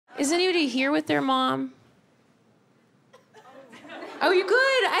Is anybody here with their mom? Oh, you're good.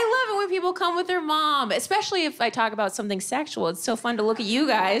 I love it when people come with their mom, especially if I talk about something sexual. It's so fun to look at you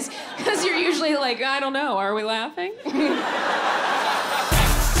guys, because you're usually like, I don't know, are we laughing?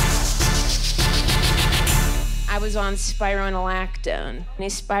 I was on spironolactone. Any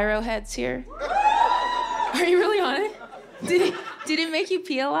Spiro heads here? Are you really on it? Did it make you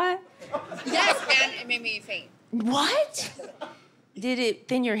pee a lot? Yes, and it made me faint. What? Did it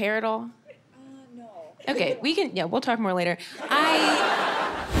thin your hair at all? No. Okay, we'll talk more later.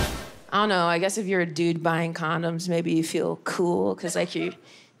 I don't know, I guess if you're a dude buying condoms, maybe you feel cool, because like you're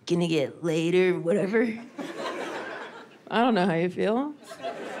gonna get laid or whatever. I don't know how you feel.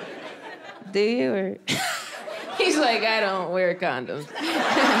 Do you, or? He's like, I don't wear condoms.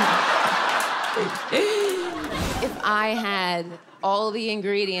 If I had all the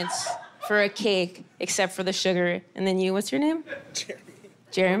ingredients for a cake except for the sugar, and then you, what's your name?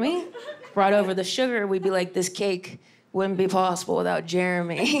 Jeremy? Brought over the sugar, we'd be like, this cake wouldn't be possible without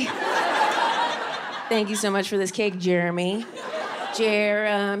Jeremy. Thank you so much for this cake, Jeremy.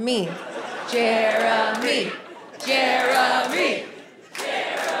 Jeremy. Jeremy. Jeremy.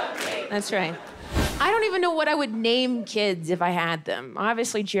 Jeremy. That's right. I don't even know what I would name kids if I had them.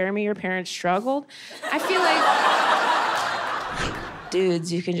 Obviously, Jeremy, your parents struggled. I feel like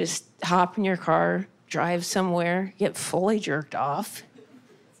dudes, you can just hop in your car, drive somewhere, get fully jerked off.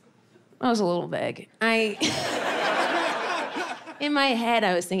 That was a little vague. In my head,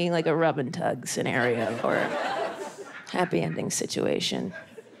 I was thinking like a rub and tug scenario or a happy ending situation.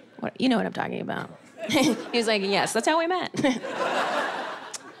 You know what I'm talking about. He was like, yes, that's how we met.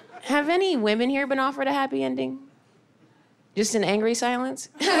 Have any women here been offered a happy ending? Just an angry silence?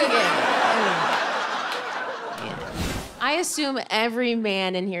 Yeah. I assume every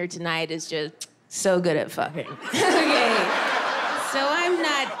man in here tonight is just so good at fucking. Okay. So I'm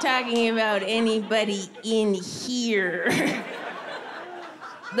not talking about anybody in here.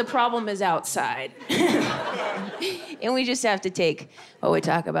 The problem is outside. And we just have to take what we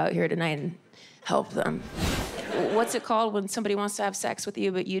talk about here tonight and help them. What's it called when somebody wants to have sex with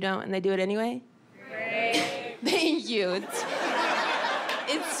you but you don't and they do it anyway? Rape. Thank you.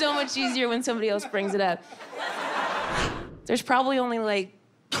 It's so much easier when somebody else brings it up. There's probably only like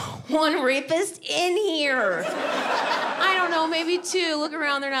one rapist in here. I don't know, maybe two. Look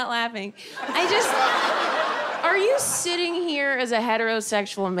around, they're not laughing. Are you sitting here as a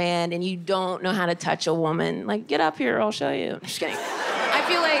heterosexual man and you don't know how to touch a woman? Like, get up here, I'll show you. I'm just kidding. I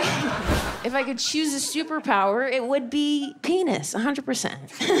feel like if I could choose a superpower, it would be penis, 100%.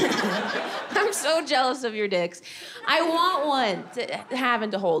 I'm so jealous of your dicks. I want one to have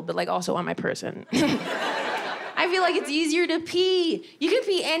and to hold, but like also on my person. I feel like it's easier to pee. You can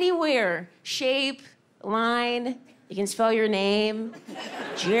pee anywhere. Shape, line, you can spell your name.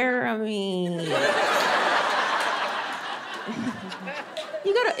 Jeremy.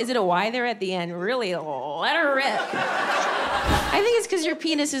 Is it a Y there at the end? Really, let her rip. I think it's because your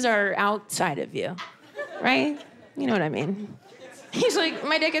penises are outside of you, right? You know what I mean. He's like,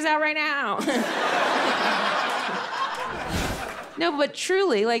 my dick is out right now. No, but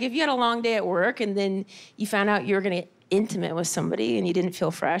truly, like if you had a long day at work and then you found out you were gonna get intimate with somebody and you didn't feel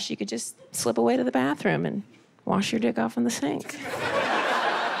fresh, you could just slip away to the bathroom and wash your dick off in the sink.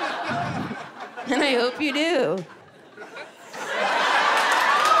 And I hope you do.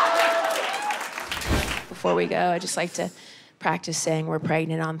 Before we go, I'd just like to practice saying we're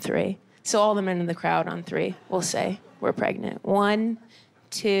pregnant on 3. So all the men in the crowd on 3 will say we're pregnant. 1,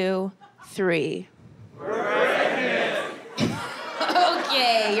 2, 3. We're pregnant.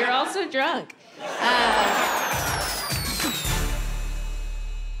 Okay, you're also drunk.